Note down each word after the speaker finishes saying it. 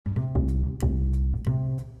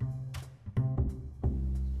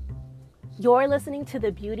You're listening to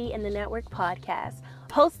the Beauty in the Network podcast,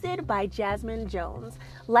 hosted by Jasmine Jones,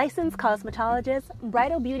 licensed cosmetologist,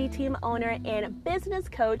 bridal beauty team owner, and business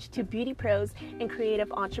coach to beauty pros and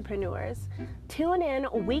creative entrepreneurs. Tune in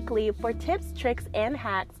weekly for tips, tricks, and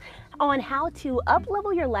hacks on how to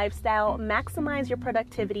up-level your lifestyle, maximize your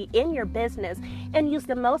productivity in your business, and use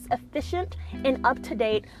the most efficient and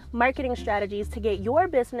up-to-date marketing strategies to get your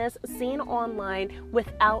business seen online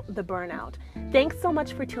without the burnout. Thanks so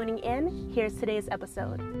much for tuning in. Here's today's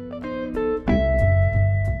episode.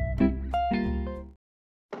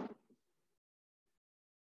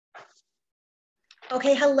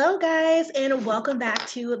 Okay, hello guys, and welcome back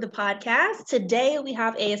to the podcast. Today we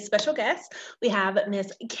have a special guest. We have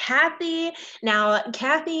Miss Kathy. Now,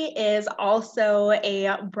 Kathy is also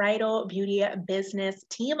a bridal beauty business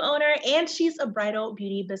team owner, and she's a bridal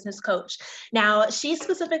beauty business coach. Now, she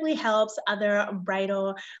specifically helps other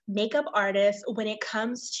bridal makeup artists when it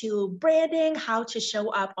comes to branding, how to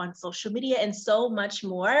show up on social media, and so much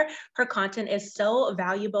more. Her content is so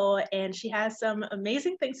valuable, and she has some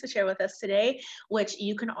amazing things to share with us today, which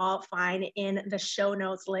you can all find in the show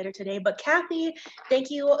notes later today. But Kathy,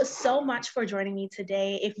 thank you so much for joining me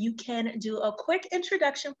today. If you can do a quick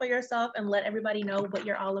introduction for yourself and let everybody know what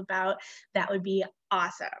you're all about, that would be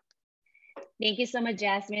awesome. Thank you so much,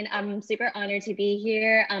 Jasmine. I'm super honored to be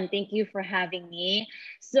here. Thank you for having me.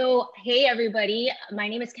 So, hey everybody, my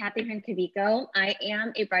name is Kathy Cavicco. I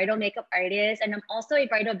am a bridal makeup artist, and I'm also a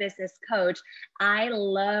bridal business coach. I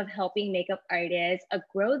love helping makeup artists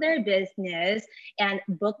grow their business and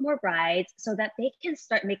book more brides so that they can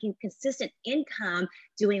start making consistent income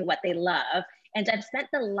doing what they love. And I've spent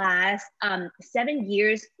the last 7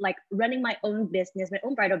 years like running my own business, my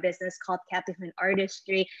own bridal business called Kathy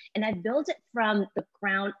Artistry. And I built it from the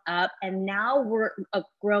ground up. And now we're a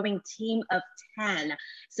growing team of 10.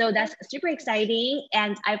 So that's super exciting.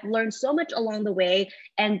 And I've learned so much along the way.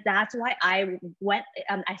 And that's why I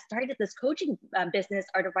started this coaching business,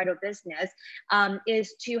 Art of Bridal Business,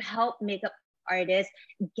 is to help makeup artists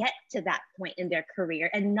get to that point in their career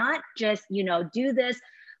and not just, do this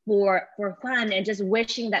for fun and just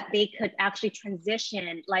wishing that they could actually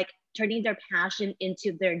transition, like turning their passion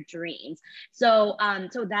into their dreams. So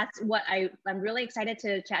that's what I'm really excited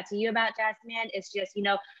to chat to you about, Jasmine. It's just,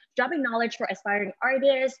 dropping knowledge for aspiring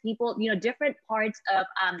artists, people, different parts of,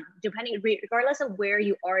 regardless of where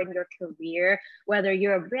you are in your career, whether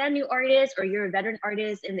you're a brand new artist or you're a veteran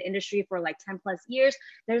artist in the industry for like 10 plus years,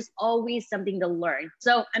 there's always something to learn.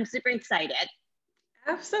 So I'm super excited.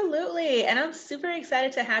 Absolutely. And I'm super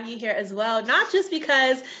excited to have you here as well, not just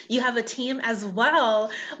because you have a team as well,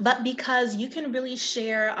 but because you can really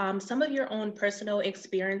share some of your own personal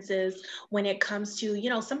experiences when it comes to,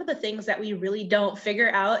 some of the things that we really don't figure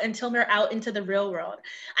out until we're out into the real world.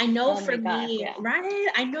 I know for me, right?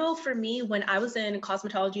 I know for me, when I was in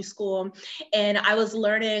cosmetology school and I was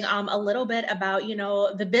learning a little bit about,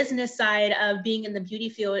 the business side of being in the beauty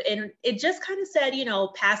field, and it just kind of said,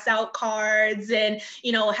 pass out cards and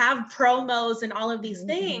have promos and all of these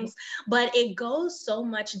things, but it goes so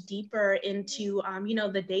much deeper into,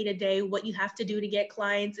 the day-to-day, what you have to do to get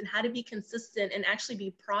clients and how to be consistent and actually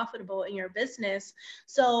be profitable in your business.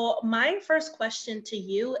 So my first question to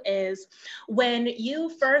you is, when you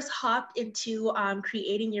first hopped into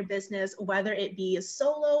creating your business, whether it be a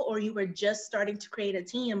solo or you were just starting to create a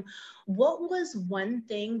team, what was one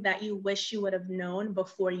thing that you wish you would have known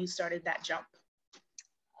before you started that jump?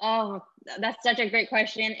 Oh, that's such a great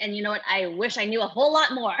question. And you know what? I wish I knew a whole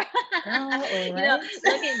lot more. Right.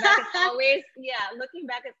 Looking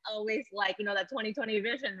back, it's always like, that 2020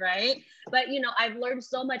 vision, right? But, I've learned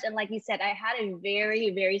so much. And like you said, I had a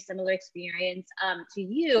very, very similar experience to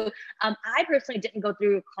you. I personally didn't go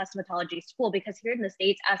through cosmetology school because here in the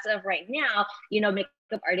States, as of right now, makeup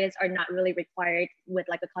artists are not really required with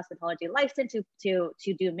like a cosmetology license to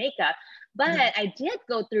do makeup. But I did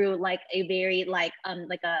go through like a very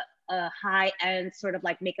a high-end sort of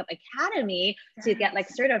like makeup academy to get like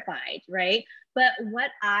certified, right? But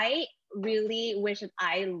what I really wish that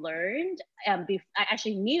I learned, I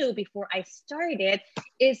actually knew before I started,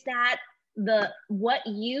 is that what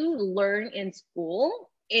you learn in school,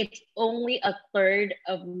 it's only a third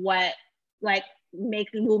of what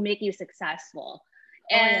will make you successful.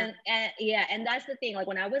 And that's the thing. Like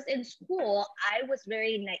when I was in school, I was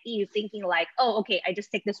very naive, thinking like, oh, okay, I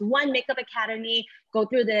just take this one makeup academy, go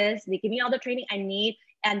through this, they give me all the training I need,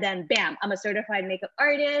 and then bam, I'm a certified makeup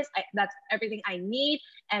artist. That's everything I need,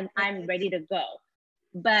 and I'm ready to go.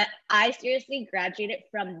 But I seriously graduated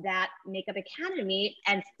from that makeup academy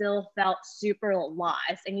and still felt super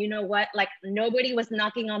lost. And you know what? Like nobody was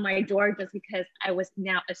knocking on my door just because I was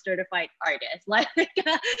now a certified artist. Like,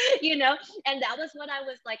 you know, and that was what I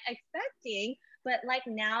was like expecting. But like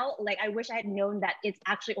now, like I wish I had known that it's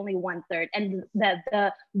actually only 1/3. And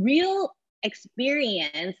the real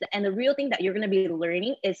experience and the real thing that you're going to be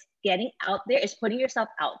learning is getting out there, is putting yourself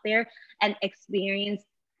out there and experience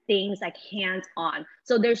things like hands on.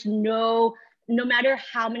 So there's no matter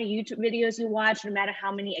how many YouTube videos you watch, no matter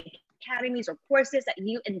how many academies or courses that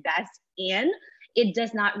you invest in, it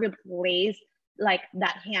does not replace like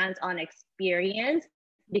that hands-on experience,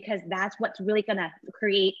 because that's what's really gonna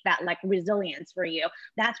create that like resilience for you.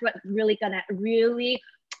 That's what really gonna really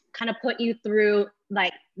kind of put you through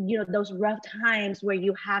like, you know, those rough times where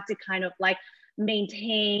you have to kind of like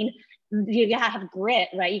maintain, you gotta have grit,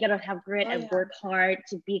 right? You gotta have grit and work hard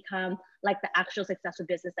to become like the actual successful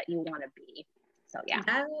business that you want to be. So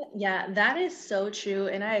That is so true.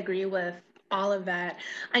 And I agree with all of that.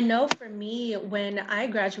 I know for me, when I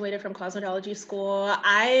graduated from cosmetology school,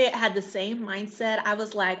 I had the same mindset. I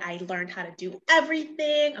was like, I learned how to do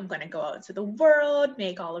everything. I'm going to go out into the world,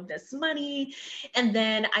 make all of this money. And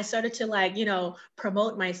then I started to like, you know,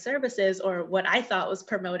 promote my services, or what I thought was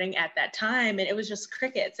promoting at that time. And it was just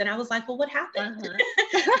crickets. And I was like, well, what happened?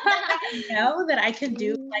 I know that I can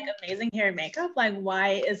do like amazing hair and makeup. Like,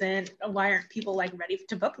 why aren't people like ready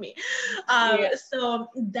to book me? So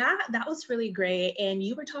that was really great. And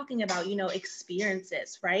you were talking about, you know,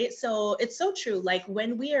 experiences, right? So it's so true. Like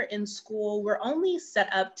when we are in school, we're only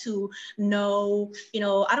set up to know, you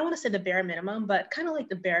know, I don't want to say the bare minimum, but kind of like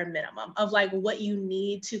the bare minimum of like what you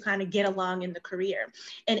need to kind of get along in the career.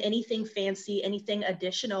 And anything fancy, anything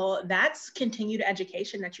additional, that's continued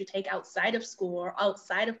education that you take outside of school or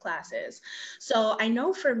outside of classes. So I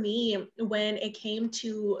know for me, when it came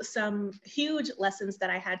to some huge lessons that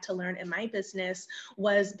I had to learn in my business,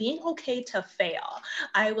 was being okay to fail.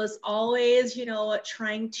 I was always, you know,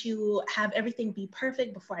 trying to have everything be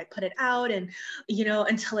perfect before I put it out, and, you know,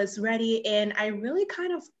 until it's ready. And I really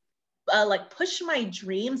kind of like push my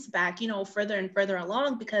dreams back, you know, further and further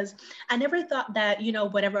along, because I never thought that, you know,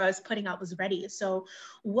 whatever I was putting out was ready. So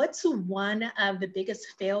what's one of the biggest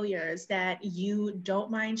failures that you don't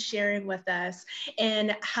mind sharing with us?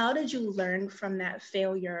 And how did you learn from that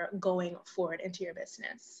failure going forward into your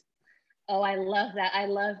business? Oh, I love that. I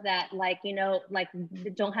love that. Like, you know, like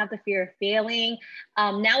don't have the fear of failing.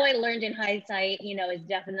 Now I learned in hindsight, you know, is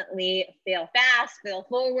definitely fail fast, fail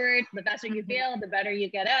forward. The faster you fail, the better you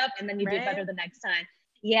get up, and then you do better the next time.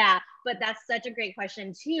 Yeah, but that's such a great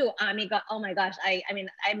question too. I mean, oh my gosh, I mean,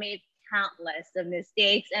 I made countless of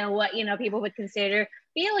mistakes and what, you know, people would consider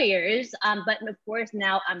failures. But of course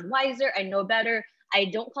now I'm wiser, I know better. I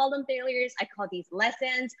don't call them failures, I call these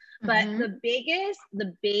lessons. But the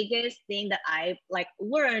biggest thing that I like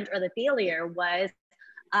learned, or the failure, was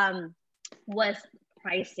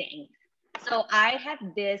pricing. So I had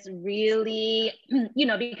this really, you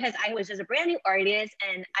know, because I was just a brand new artist,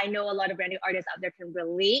 and I know a lot of brand new artists out there can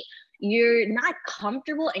relate. You're not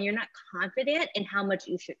comfortable and you're not confident in how much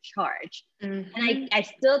you should charge. And I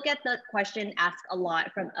still get the question asked a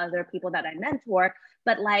lot from other people that I mentor,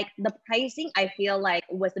 but like the pricing, I feel like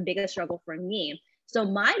was the biggest struggle for me. So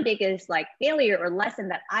my biggest like failure or lesson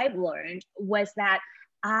that I've learned was that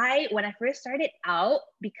when I first started out,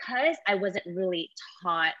 because I wasn't really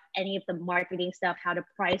taught any of the marketing stuff, how to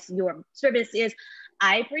price your services,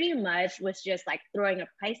 I pretty much was just like throwing a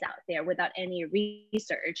price out there without any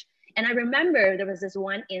research. And I remember there was this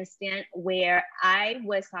one instant where I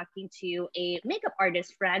was talking to a makeup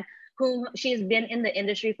artist friend whom she's been in the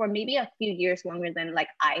industry for maybe a few years longer than like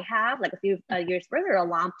I have, like a few years further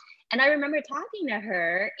along. And I remember talking to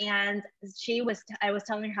her, and I was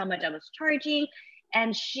telling her how much I was charging,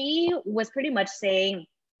 and she was pretty much saying,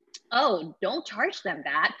 oh, don't charge them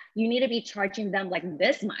that. You need to be charging them like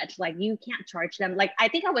this much. Like you can't charge them. Like I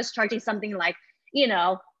think I was charging something like, you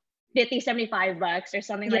know, 50, $75 or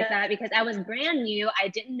something like that, because I was brand new. I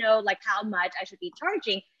didn't know like how much I should be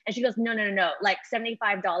charging. And she goes, no. Like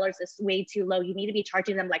 $75 is way too low. You need to be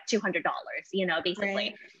charging them like $200, you know,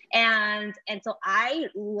 basically. And so I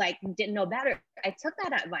like didn't know better. I took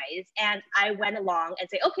that advice and I went along and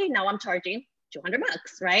say, okay, now I'm charging $200,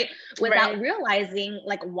 right? Without realizing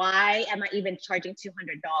like, why am I even charging $200,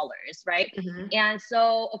 right? And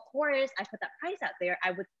so of course I put that price out there.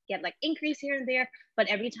 I would get like increase here and there, but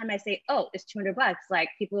every time I say, oh, it's $200, like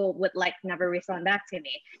people would like never respond back to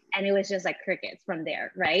me. And it was just like crickets from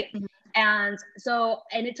there, right? And so,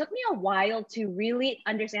 and it took me a while to really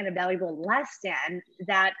understand a valuable lesson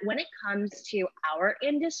that when it comes to our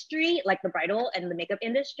industry, like the bridal and the makeup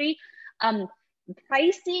industry, um,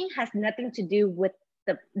 pricing has nothing to do with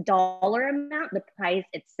the dollar amount, the price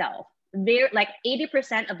itself. There, like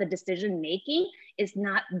 80% of the decision making is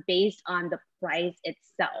not based on the price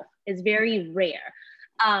itself. It's very rare.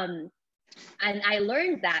 Um, and I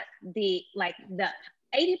learned that the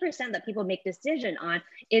 80% that people make decision on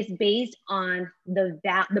is based on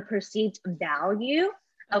the perceived value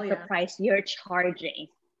of the price you're charging.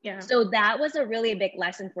 Yeah. So that was a really big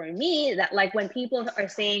lesson for me, that like when people are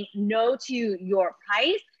saying no to your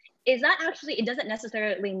price, is that actually, it doesn't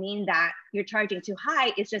necessarily mean that you're charging too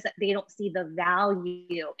high. It's just that they don't see the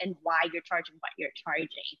value and why you're charging what you're charging.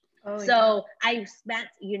 Oh, so yeah. I spent,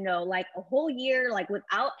 like a whole year, like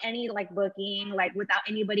without any like booking, like without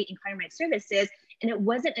anybody inquiring my services. And it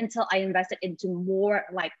wasn't until I invested into more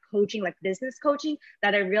like coaching, like business coaching,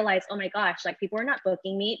 that I realized, oh my gosh, like people are not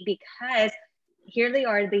booking me because here they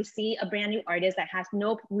are, they see a brand new artist that has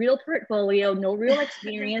no real portfolio, no real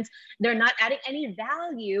experience. They're not adding any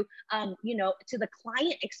value, to the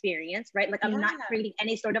client experience, right? Like I'm not creating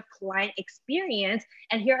any sort of client experience.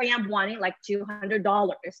 And here I am wanting like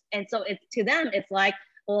 $200. And so it's, to them, it's like,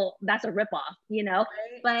 well, that's a ripoff, Right.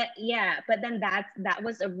 But yeah, but then that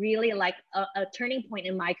was a really like a turning point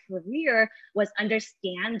in my career, was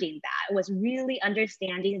understanding that, was really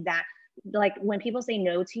understanding that like when people say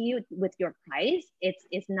no to you with your price,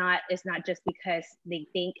 it's not just because they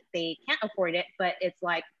think they can't afford it, but it's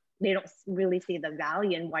like they don't really see the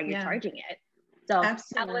value in why you're charging it. So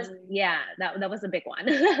absolutely. that was a big one.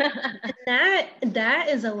 that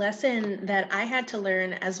is a lesson that I had to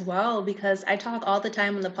learn as well, because I talk all the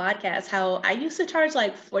time on the podcast how I used to charge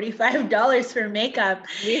like $45 for makeup.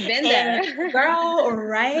 We've been there. Girl,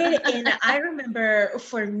 right? And I remember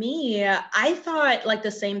for me, I thought like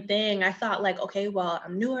the same thing. I thought like, okay, well,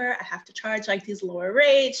 I'm newer, I have to charge like these lower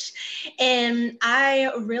rates. And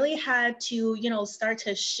I really had to, start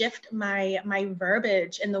to shift my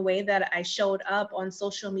verbiage in the way that I showed up on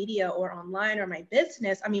social media or online or my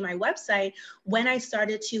website, when I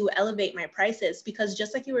started to elevate my prices. Because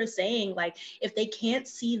just like you were saying, like if they can't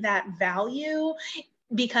see that value,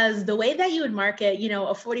 because the way that you would market, a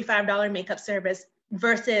 $45 makeup service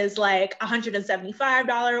versus like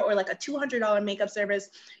 $175 or like a $200 makeup service,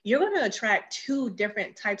 you're going to attract two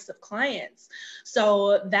different types of clients.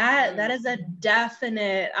 So that is a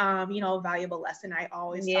definite, valuable lesson I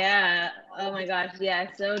always talk about. Oh my gosh. Yeah.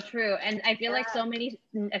 So true. And I feel like so many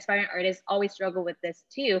aspiring artists always struggle with this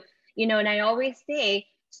too, and I always say,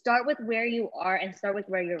 start with where you are and start with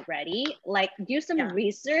where you're ready. Like do some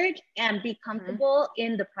research and be comfortable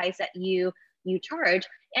in the price that you charge.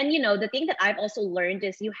 And the thing that I've also learned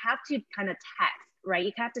is you have to kind of test, right?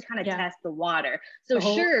 You have to kind of test the water. So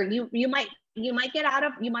sure, you might get out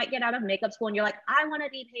of makeup school and you're like, I want to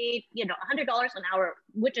be paid, $100 an hour,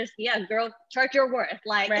 which is, girl, charge your worth.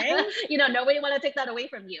 Like, right? Nobody want to take that away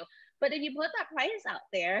from you. But if you put that price out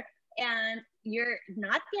there and you're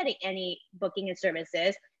not getting any booking and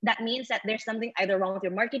services, that means that there's something either wrong with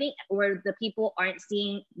your marketing, or the people aren't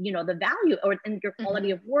seeing, the value or in your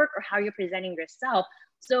quality of work or how you're presenting yourself.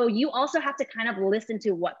 So you also have to kind of listen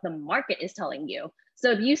to what the market is telling you.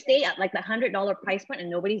 So if you stay at like the $100 price point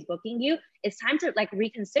and nobody's booking you, it's time to like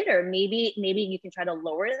reconsider. Maybe you can try to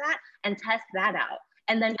lower that and test that out.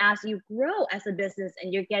 And then as you grow as a business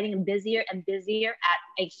and you're getting busier and busier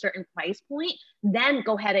at a certain price point, then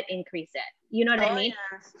go ahead and increase it. You know what I mean?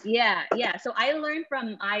 Yeah. So I learned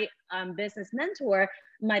from my business mentor.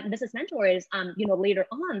 My business mentor is, later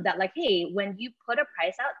on that like, hey, when you put a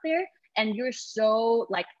price out there and you're so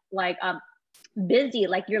busy,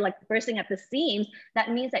 like you're like bursting at the seams,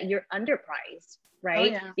 that means that you're underpriced.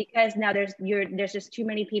 Right? Because now there's just too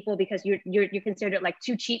many people, because you're considered like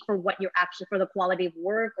too cheap for what you're actually, for the quality of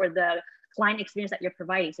work or the client experience that you're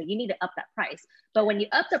providing. So you need to up that price. But when you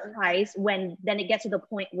up the price, then it gets to the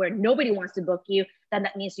point where nobody wants to book you, then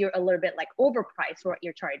that means you're a little bit like overpriced for what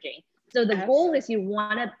you're charging. So the goal is you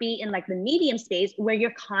want to be in like the medium space where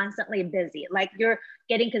you're constantly busy, like you're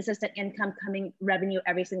getting consistent income coming revenue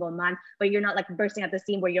every single month, but you're not like bursting at the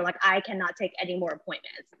seam where you're like, I cannot take any more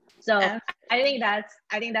appointments. So I think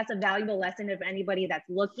that's a valuable lesson of anybody that's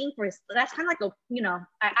looking for. That's kind of like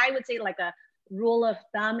I would say like a rule of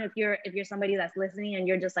thumb if you're somebody that's listening and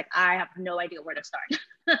you're just like, I have no idea where to start.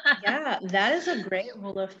 Yeah, that is a great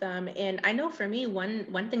rule of thumb. And I know for me,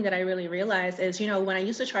 one thing that I really realized is, when I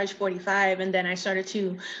used to charge 45 and then I started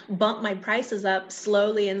to bump my prices up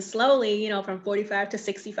slowly and slowly, from 45 to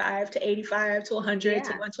 65 to 85 to 100 to Yeah,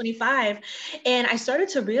 125. And I started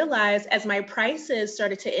to realize as my prices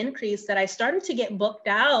started to increase that I started to get booked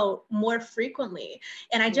out more frequently.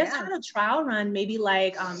 And I just yeah, had a trial run maybe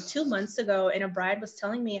like 2 months ago, and a bride was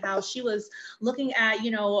telling me how she was looking at,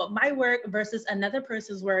 my work versus another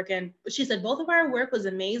person's work. And she said both of our work was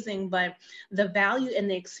amazing, but the value and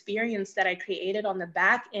the experience that I created on the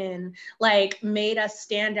back end, like, made us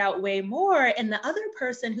stand out way more. And the other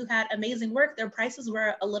person who had amazing work, their prices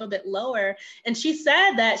were a little bit lower. And she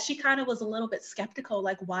said that she kind of was a little bit skeptical,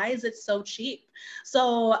 like, why is it so cheap?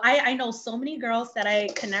 So I know so many girls that I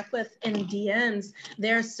connect with in DMs,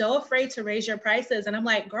 they're so afraid to raise your prices. And I'm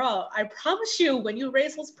like, girl, I promise you, when you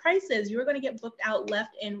raise those prices, you're going to get booked out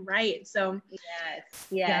left and right. So, yes,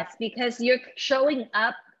 yeah. yes, because you're showing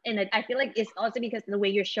up in it. I feel like it's also because of the way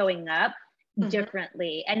you're showing up Mhm.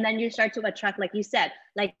 differently. And then you start to attract, like you said,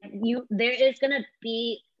 like there is gonna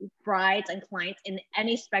be brides and clients in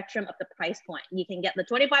any spectrum of the price point. You can get the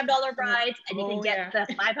 $25 brides and you can Oh, get yeah.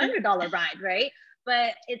 the $500 bride, right?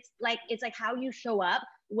 But it's like how you show up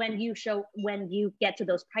when you get to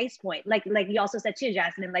those price point. Like you also said too,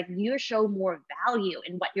 Jasmine, like you show more value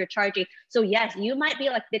in what you're charging. So yes, you might be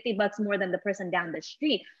like 50 bucks more than the person down the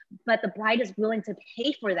street, but the bride is willing to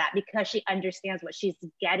pay for that because she understands what she's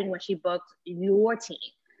getting when she books your team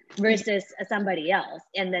versus somebody else,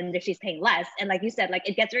 and then she's paying less. And like you said, like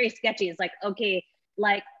it gets very sketchy. It's like, okay,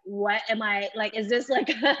 like what am I like, is this like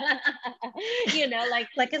like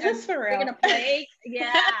Like, is this for we're real? gonna play,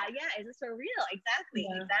 yeah, is this for real? Exactly,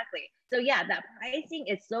 Yeah. exactly. So yeah, that pricing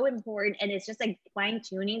is so important, and it's just like fine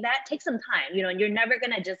tuning that takes some time, and you're never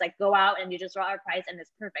gonna just like go out and you just draw a price and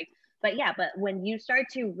it's perfect. But yeah, but when you start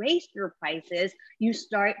to raise your prices, you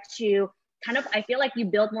start to kind of, I feel like you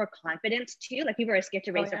build more confidence too. Like people are scared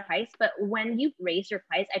to Oh, raise their yeah. price, but when you raise your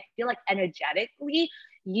price, I feel like energetically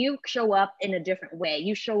you show up in a different way.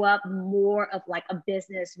 You show up more of like a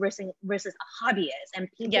business versus a hobbyist, and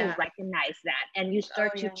people Yeah. recognize that, and you Oh,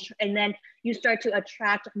 start to yeah. and then you start to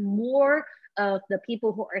attract more of the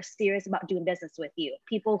people who are serious about doing business with you,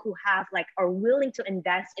 people who have like are willing to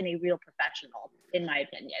invest in a real professional, in my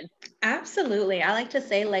opinion. Absolutely. I like to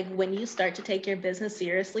say, like, when you start to take your business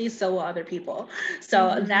seriously, so will other people.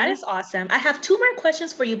 So that Mm-hmm. is awesome. I have two more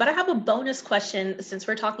questions for you, but I have a bonus question since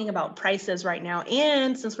we're talking about prices right now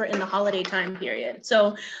and since we're in the holiday time period.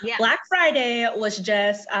 So Yeah. Black Friday was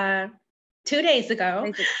just 2 days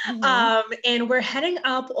ago. Mm-hmm. And we're heading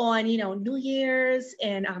up on, New Year's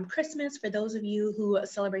and Christmas for those of you who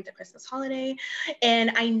celebrate the Christmas holiday.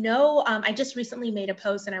 And I know I just recently made a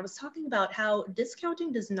post and I was talking about how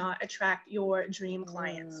discounting does not attract your dream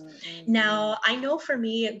clients. Mm-hmm. Now, I know for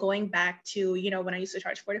me, going back to, when I used to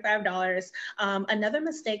charge $45, another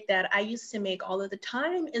mistake that I used to make all of the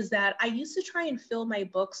time is that I used to try and fill my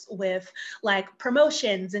books with like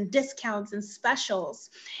promotions and discounts and specials.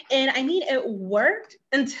 And I mean, it worked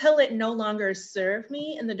until it no longer served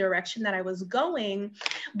me in the direction that I was going.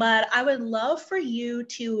 But I would love for you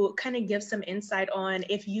to kind of give some insight on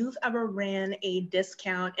if you've ever ran a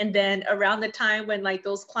discount and then around the time when like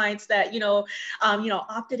those clients that,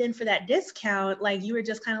 opted in for that discount, like you were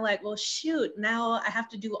just kind of like, well, shoot, now I have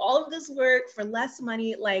to do all of this work for less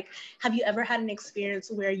money. Like, have you ever had an experience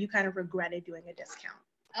where you kind of regretted doing a discount?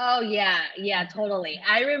 Oh yeah, yeah, totally.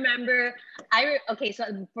 I remember okay, so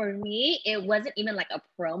for me, it wasn't even like a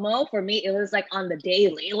promo. For me, it was like on the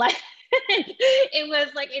daily. Like it was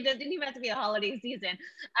like it didn't even have to be a holiday season.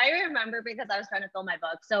 I remember because I was trying to fill my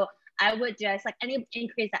book. So I would just like any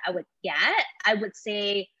increase that I would get, I would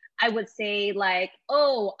say like,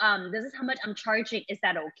 oh, this is how much I'm charging. Is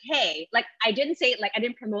that okay? Like I didn't say like I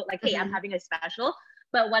didn't promote like, hey, I'm Mhm. having a special.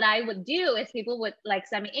 But what I would do is people would like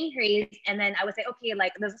send me inquiries, and then I would say, okay,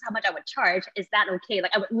 like this is how much I would charge. Is that okay?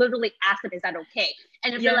 Like I would literally ask them, is that okay?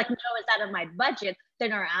 And if they're Yeah. like, no, it's out of my budget,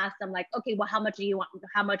 then I ask them like, okay, well, how much do you want?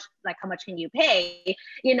 How much can you pay?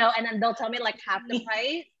 And then they'll tell me like half the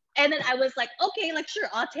price. And then I was like, okay, like sure,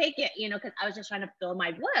 I'll take it, because I was just trying to fill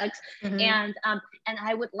my books. Mhm. And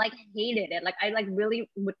I would like hated it. Like I like really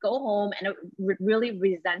would go home and really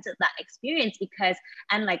resented that experience because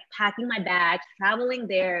I'm like packing my bags, traveling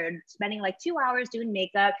there, spending like 2 hours doing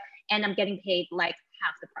makeup, and I'm getting paid like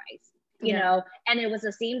half the price. Yeah. And it was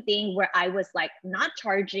the same thing where I was like not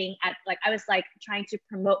charging at like I was like trying to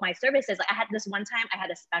promote my services. Like I had this one time I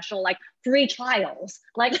had a special like free trials.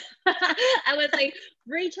 Like I was like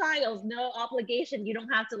free trials, no obligation. You don't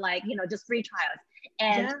have to like, just free trials.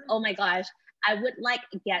 And Yeah. oh my gosh, I would like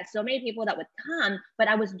get so many people that would come, but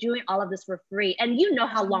I was doing all of this for free. And you know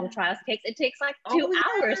how long trials takes. It takes like 2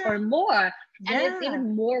 hours or more. And it's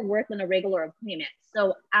even more work than a regular appointment.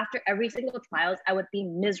 So after every single trials, I would be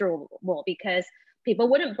miserable because people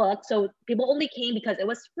wouldn't book. So people only came because it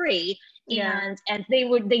was free. And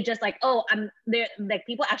they just like, oh, I'm there. Like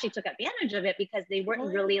people actually took advantage of it because they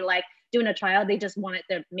weren't really like doing a trial. They just wanted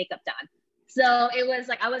their makeup done. So it was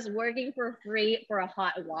like I was working for free for a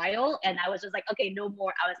hot while, and I was just like, okay, no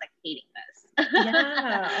more. I was like hating this.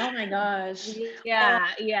 Oh my gosh.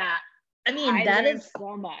 Yeah. I mean, I learned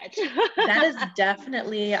so much. That is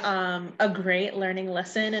definitely a great learning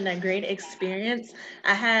lesson and a great experience.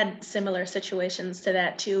 I had similar situations to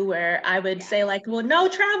that too, where I would say like, well, no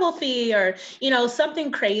travel fee or,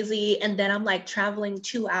 something crazy. And then I'm like traveling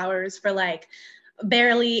 2 hours for like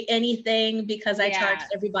barely anything because I charged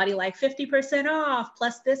everybody like 50% off,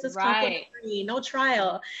 plus this is complimentary, no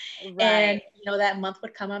trial. And, that month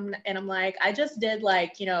would come and I'm like, I just did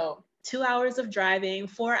like, 2 hours of driving,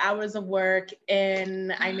 4 hours of work,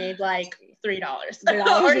 and I made like $3 or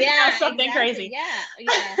something crazy.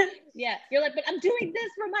 Yeah. You're like, but I'm doing this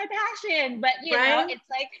for my passion. But know, it's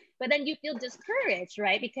like, but then you feel discouraged,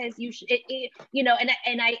 right? Because and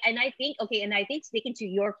I think, okay, and I think speaking to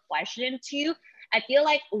your question too, I feel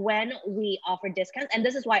like when we offer discounts, and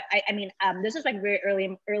this is why I mean, this is like very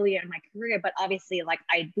earlier in my career, but obviously like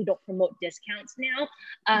we don't promote discounts now.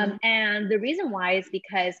 And the reason why is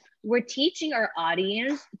because we're teaching our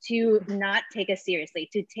audience to not take us seriously,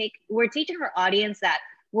 we're teaching our audience that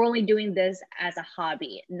we're only doing this as a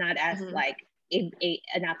hobby, not as like an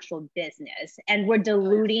actual business. And we're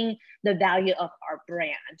diluting the value of our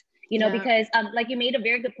brand. Because like you made a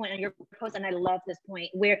very good point on your post, and I love this point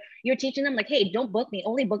where you're teaching them like, hey, don't book me,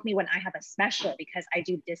 only book me when I have a special because I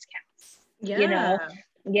do discounts.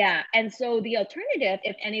 And so the alternative,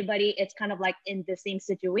 if anybody, it's kind of like in the same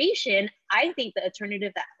situation, I think the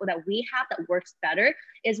alternative that we have that works better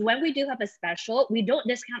is when we do have a special, we don't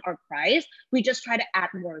discount our price, we just try to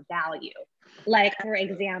add more value. Like for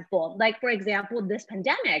example, this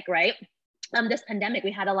pandemic, right? This pandemic,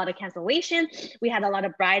 we had a lot of cancellation. We had a lot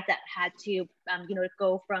of brides that had to,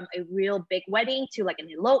 go from a real big wedding to like an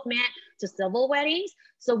elopement to civil weddings.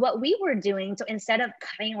 So what we were doing, so instead of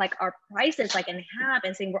cutting like our prices like in half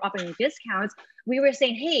and saying we're offering discounts, we were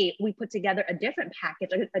saying, hey, we put together a different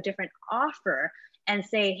package, a different offer, and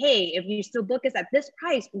say, hey, if you still book us at this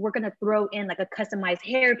price, we're going to throw in like a customized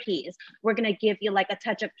hair piece. We're going to give you like a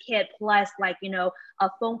touch-up kit plus like, a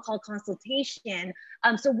phone call consultation.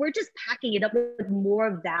 So we're just packing it up with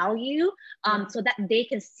more value so that they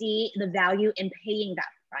can see the value in paying that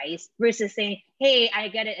price versus saying, hey, I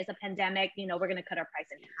get it, it's a pandemic, we're going to cut our price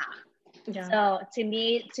in half. So to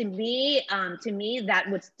me, that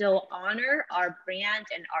would still honor our brand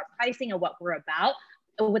and our pricing and what we're about,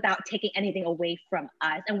 without taking anything away from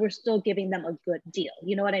us, and we're still giving them a good deal.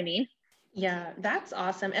 You know what I mean? Yeah, that's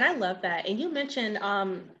awesome. And I love that. And you mentioned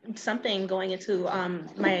something going into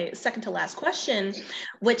my second to last question,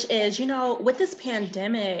 which is, with this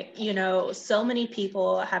pandemic, so many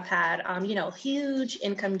people have had, huge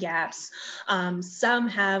income gaps. Some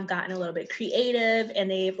have gotten a little bit creative and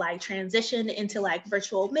they've like transitioned into like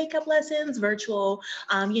virtual makeup lessons, virtual,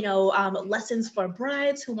 lessons for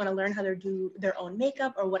brides who want to learn how to do their own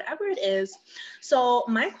makeup or whatever it is. So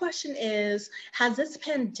my question is, has this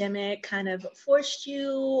pandemic kind of forced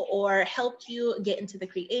you or helped you get into the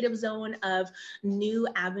creative zone of new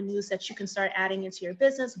avenues that you can start adding into your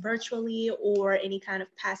business virtually, or any kind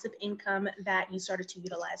of passive income that you started to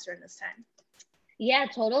utilize during this time? Yeah,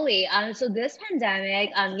 totally. So this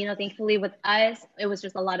pandemic, thankfully with us, it was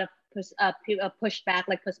just a lot of pushed back,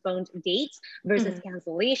 like postponed dates versus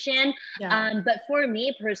cancellation. But for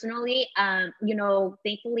me personally,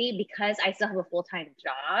 thankfully, because I still have a full-time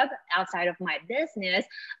job outside of my business,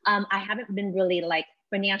 I haven't been really like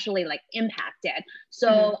financially like impacted.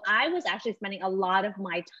 So I was actually spending a lot of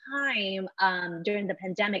my time during the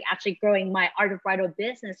pandemic actually growing my Art of Bridal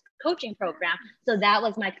business coaching program. So that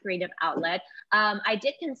was my creative outlet. I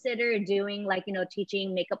did consider doing like,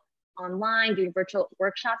 teaching makeup online, doing virtual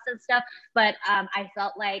workshops and stuff, but I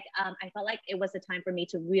felt like it was a time for me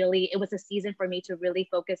to it was a season for me to really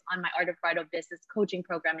focus on my Art of Bridal business coaching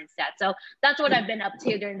program instead. So that's what I've been up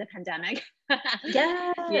to during the pandemic.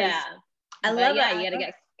 Yes. Yeah. I love it. You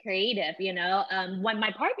gotta creative, you know. When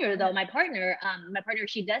my partner,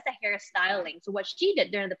 she does the hair styling. So what she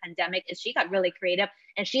did during the pandemic is she got really creative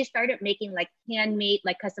and she started making like handmade,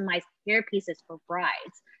 like customized hair pieces for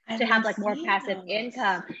brides I've to have been like more seeing passive those.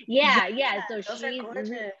 income. Yeah, Yeah. So those are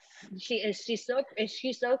gorgeous. she's so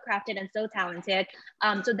crafted and so talented.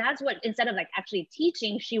 So that's what, instead of like actually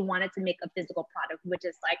teaching, she wanted to make a physical product, which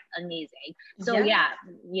is like amazing. So Yeah.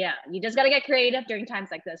 yeah, you just got to get creative during times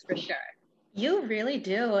like this for sure. You really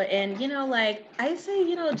do. And, like I say,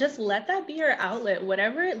 just let that be your outlet,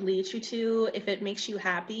 whatever it leads you to, if it makes you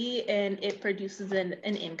happy and it produces an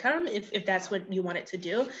income, if that's what you want it to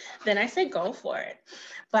do, then I say go for it.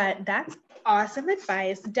 But that's awesome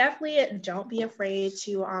advice. Definitely don't be afraid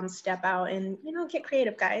to step out and, get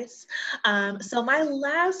creative, guys. So my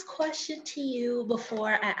last question to you before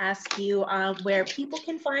I ask you where people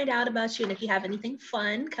can find out about you and if you have anything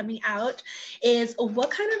fun coming out is what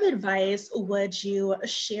kind of advice would you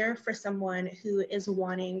share for someone who is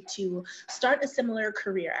wanting to start a similar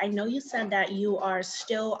career? I know you said that you are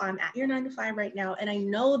still at your 9 to 5 right now, and I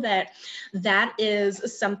know that that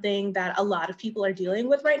is something that a lot of people are dealing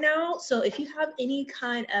with right now. So if you have any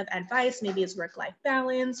kind of advice, maybe it's work-life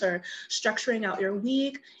balance or structuring out your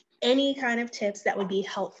week, any kind of tips that would be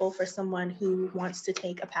helpful for someone who wants to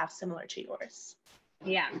take a path similar to yours.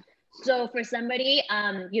 Yeah. So for somebody,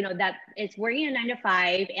 that is working a 9 to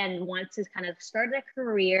 5 and wants to kind of start their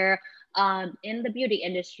career in the beauty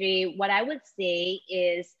industry, what I would say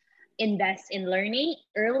is invest in learning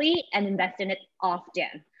early and invest in it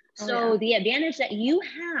often. So the advantage that you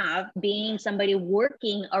have being somebody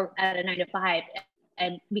working at a 9 to 5,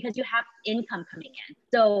 and because you have income coming in,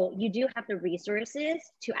 so you do have the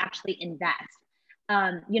resources to actually invest.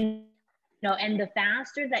 And the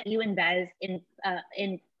faster that you invest in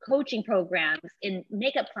coaching programs, in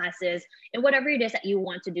makeup classes, and whatever it is that you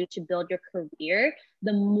want to do to build your career,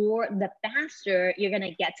 the faster you're going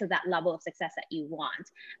to get to that level of success that you want.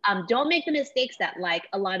 Don't make the mistakes that like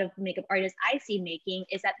a lot of makeup artists I see making,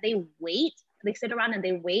 is that they sit around and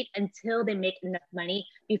they wait until they make enough money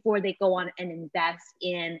before they go on and invest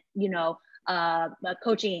in,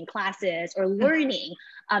 coaching classes or learning.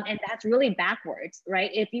 And that's really backwards, right?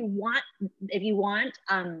 If you want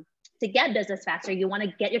to get business faster, you want to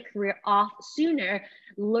get your career off sooner,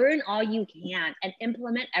 learn all you can and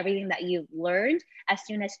implement everything that you've learned as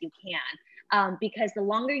soon as you can. Because the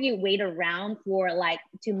longer you wait around for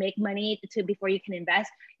to make money before you can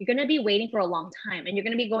invest, you're going to be waiting for a long time and you're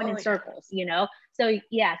going to be going in circles, So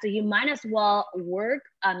you might as well work.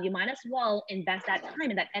 You might as well invest that time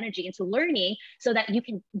and that energy into learning so that you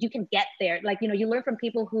can get there. You learn from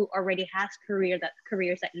people who already has careers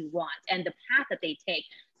that you want and the path that they take.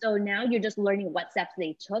 So now you're just learning what steps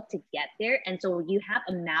they took to get there. And so you have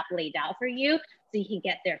a map laid out for you so you can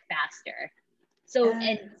get there faster. So,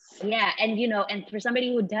 and for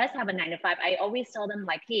somebody who does have a 9 to 5, I always tell them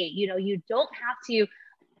hey, you don't have to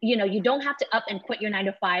up and quit your 9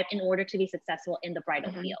 to 5 in order to be successful in the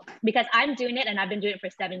bridal field, because I'm doing it and I've been doing it for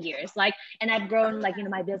 7 years. And I've grown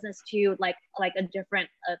my business to a different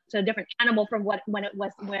animal from where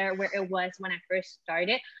it was when I first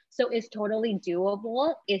started. So it's totally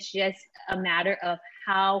doable. It's just a matter of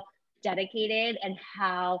how dedicated and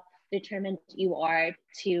how determined you are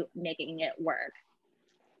to making it work.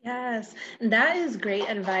 Yes, that is great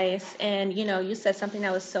advice. And, you said something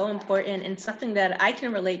that was so important and something that I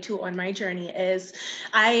can relate to on my journey is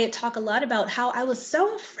I talk a lot about how I was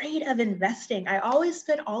so afraid of investing. I always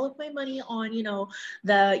spent all of my money on,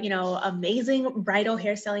 the, amazing bridal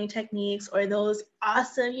hairstyling techniques or those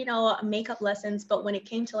awesome, makeup lessons. But when it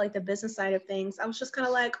came to the business side of things, I was just kind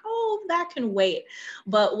of oh, that can wait.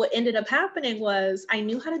 But what ended up happening was I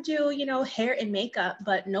knew how to do, hair and makeup,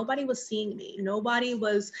 but nobody was seeing me. Nobody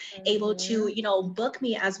was able to, book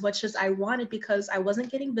me as much as I wanted because I wasn't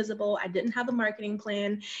getting visible. I didn't have a marketing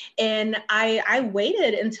plan. And I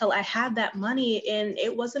waited until I had that money. And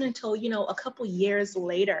it wasn't until, a couple years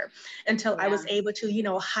later until I was able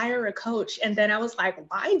to, hire a coach. And then I was like,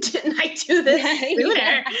 why didn't I do this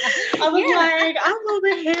sooner? I was I'm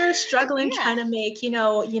over here struggling trying to make,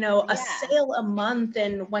 a sale a month.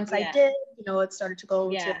 And once I did, it started to go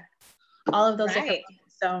to all of those different things.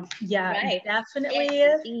 So definitely.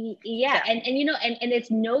 And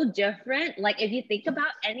it's no different. If you think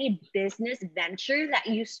about any business venture that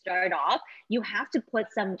you start off, you have to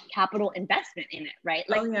put some capital investment in it, right?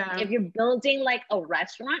 If you're building a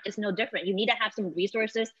restaurant, it's no different. You need to have some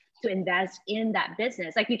resources to invest in that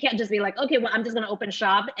business. You can't just be okay, well, I'm just going to open a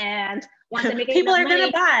shop and once I make people are going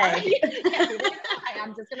to buy.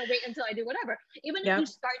 I'm just going to wait until I do whatever. Even if you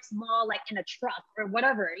start small, in a truck or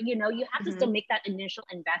whatever, you have to still make that initial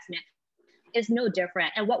investment. is no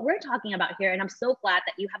different. And what we're talking about here, and I'm so glad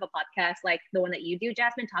that you have a podcast like the one that you do,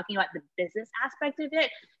 Jasmine, talking about the business aspect of it,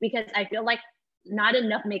 because I feel like not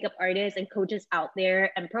enough makeup artists and coaches out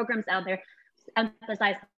there and programs out there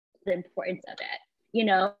emphasize the importance of it, you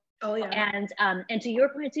know? Oh yeah. And to your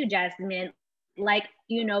point too, Jasmine, like,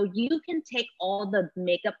 you know, you can take all the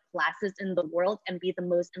makeup classes in the world and be the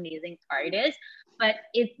most amazing artist, but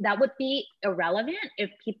if that would be irrelevant if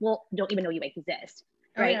people don't even know you exist.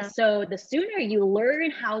 Oh Right. yeah. So the sooner you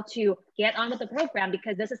learn how to get on with the program,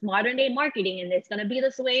 because this is modern day marketing and it's going to be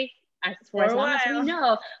this way for For as a long as we while.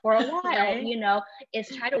 know, for a while, Right. you know, is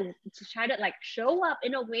try to like show up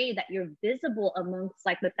in a way that you're visible amongst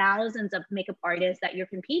like the thousands of makeup artists that you're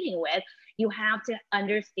competing with. You have to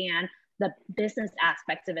understand the business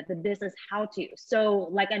aspects of it, the business how to. So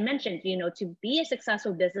like I mentioned, you know, to be a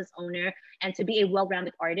successful business owner and to be a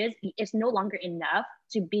well-rounded artist, it's no longer enough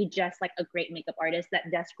to be just like a great makeup artist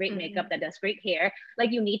that does great makeup, that does great hair.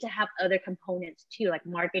 Like you need to have other components too, like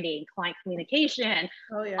marketing, client communication,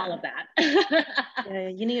 Oh yeah. all of that. Yeah,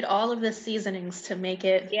 you need all of the seasonings to make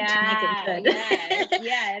it Yeah, good.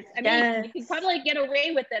 yes. I mean, Yes. you could probably get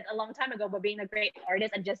away with it a long time ago, but being a great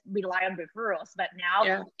artist and just rely on referrals. But now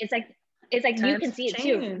Yeah. it's like you Times can have see it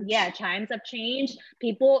too. changed. Yeah, times have changed.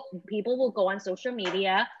 People will go on social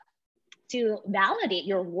media to validate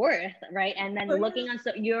your worth, right? And then Oh yeah. looking on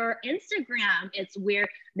your Instagram, it's where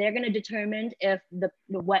they're going to determine if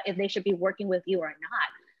if they should be working with you or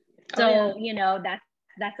not. Oh yeah. So you know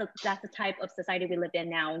that's the type of society we live in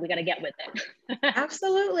now, and we got to get with it.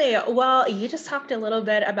 Absolutely. Well, you just talked a little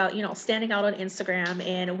bit about, standing out on Instagram,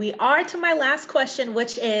 and we are to my last question,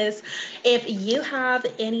 which is if you have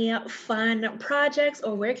any fun projects,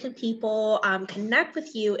 or where can people connect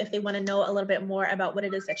with you if they want to know a little bit more about what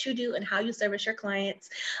it is that you do and how you service your clients.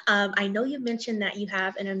 I know you mentioned that you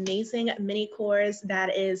have an amazing mini course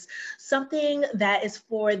that is something that is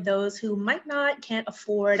for those who can't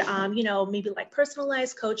afford, maybe like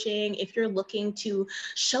personalized coaching. If you're looking to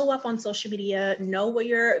show up on social media, know what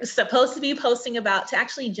you're supposed to be posting about to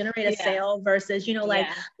actually generate a Yeah, sale versus, like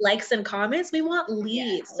yeah, likes and comments. We want yeah.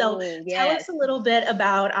 leads. So Oh, tell yes. us a little bit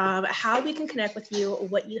about how we can connect with you,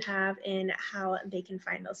 what you have, and how they can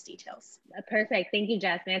find those details. Perfect. Thank you,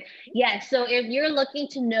 Jasmine. Yes. So if you're looking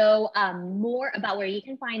to know more about where you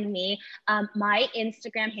can find me, my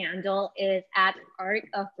Instagram handle is at Art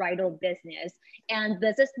of Bridal Business. And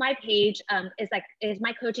this is my page. Is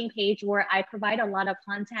my coaching page where I provide a lot of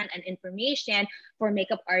content and information for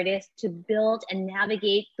makeup artists to build and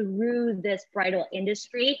navigate through this bridal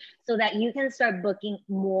industry so that you can start booking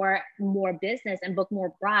more business and book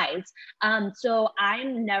more brides. So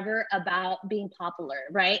I'm never about being popular,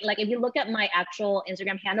 right? Like if you look at my actual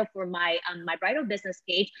Instagram handle for my my bridal business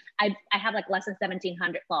page, I have like less than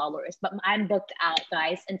 1,700 followers, but I'm booked out,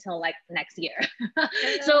 guys, until like next year.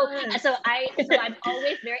 so Yes. so I'm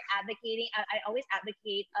always very advocating. I always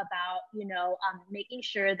advocate about making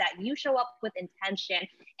sure that you show up with intention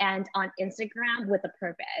and on Instagram with a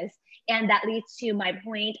purpose. And that leads to my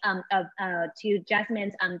point to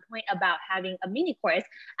Jasmine's point about having a mini course.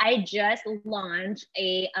 I just launched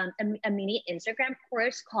a mini Instagram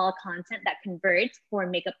course called Content That Converts for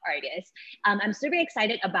makeup artists. I'm super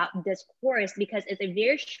excited about this course because it's a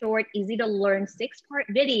very short, easy to learn 6-part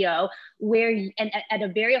video and at a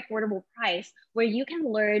very affordable price where you can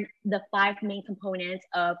learn the 5 main components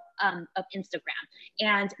of Instagram.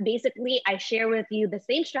 And basically, I share with you the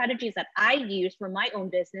same strategies that I use for my own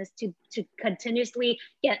business to continuously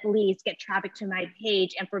get leads, get traffic to my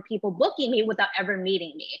page, and for people booking me without ever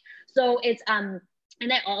meeting me. So it's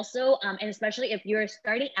and I also, and especially if you're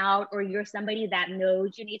starting out or you're somebody that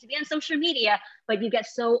knows you need to be on social media, but you get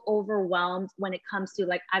so overwhelmed when it comes to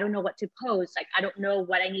like, I don't know what to post, like, I don't know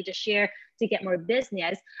what I need to share to get more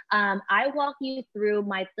business. I walk you through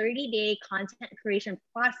my 30-day content creation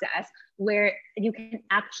process where you can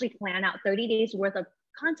actually plan out 30 days worth of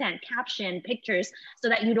content, caption, pictures, so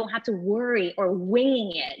that you don't have to worry or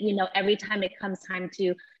winging it, every time it comes time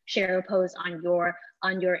to share a post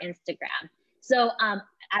on your Instagram. So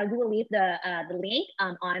I will leave the link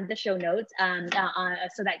on the show notes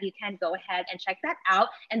so that you can go ahead and check that out.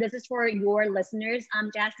 And this is for your listeners,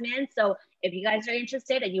 Jasmine. So if you guys are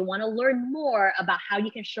interested and you want to learn more about how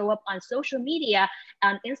you can show up on social media,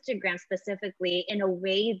 on Instagram specifically, in a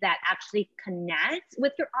way that actually connects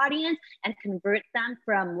with your audience and convert them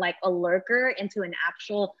from like a lurker into an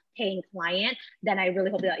actual paying client, then I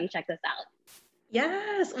really hope that you check this out.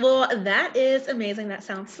 Yes, well, that is amazing. That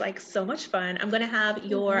sounds like so much fun. I'm going to have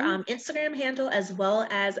your Instagram handle as well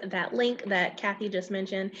as that link that Kathy just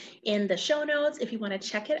mentioned in the show notes if you want to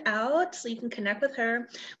check it out so you can connect with her.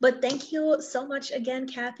 But thank you so much again,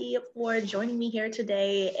 Kathy, for joining me here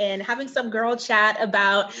today and having some girl chat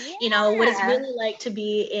about, what it's Yeah. really like to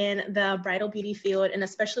be in the bridal beauty field, and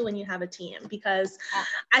especially when you have a team, because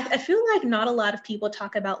I feel like not a lot of people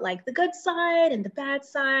talk about like the good side and the bad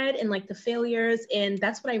side and like the failures. And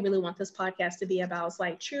that's what I really want this podcast to be about. It's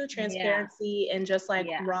like true Yeah. transparency and just like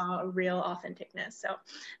Yeah. raw, real authenticness. So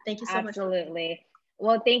thank you so much. Absolutely.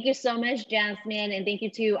 Well, thank you so much, Jasmine, and thank you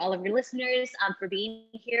to all of your listeners for being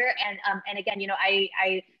here. And again,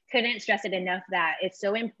 I couldn't stress it enough that it's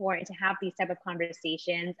so important to have these type of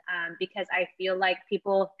conversations because I feel like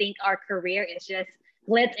people think our career is just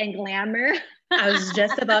glitz and glamour. I was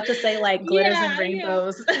just about to say like glitters and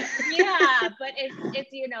rainbows. Yeah, but it's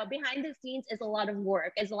behind the scenes is a lot of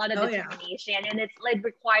work, it's a lot of Oh yeah. determination, and it's like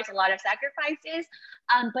requires a lot of sacrifices.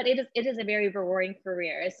 But it is a very rewarding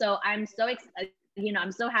career. So I'm so excited.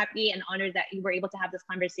 I'm so happy and honored that you were able to have this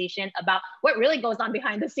conversation about what really goes on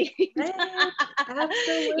behind the scenes. Right.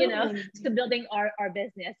 Absolutely. To building our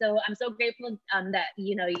business. So I'm so grateful that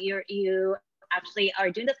you actually are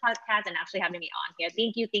doing this podcast and actually having me on here.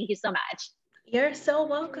 Thank you so much. You're so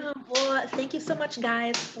welcome. Well, thank you so much,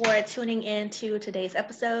 guys, for tuning in to today's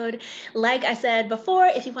episode. Like I said before,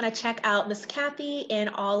 if you want to check out Miss Kathy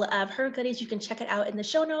and all of her goodies, you can check it out in the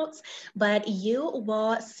show notes. But you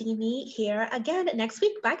will see me here again next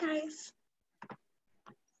week. Bye, guys.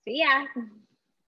 See ya.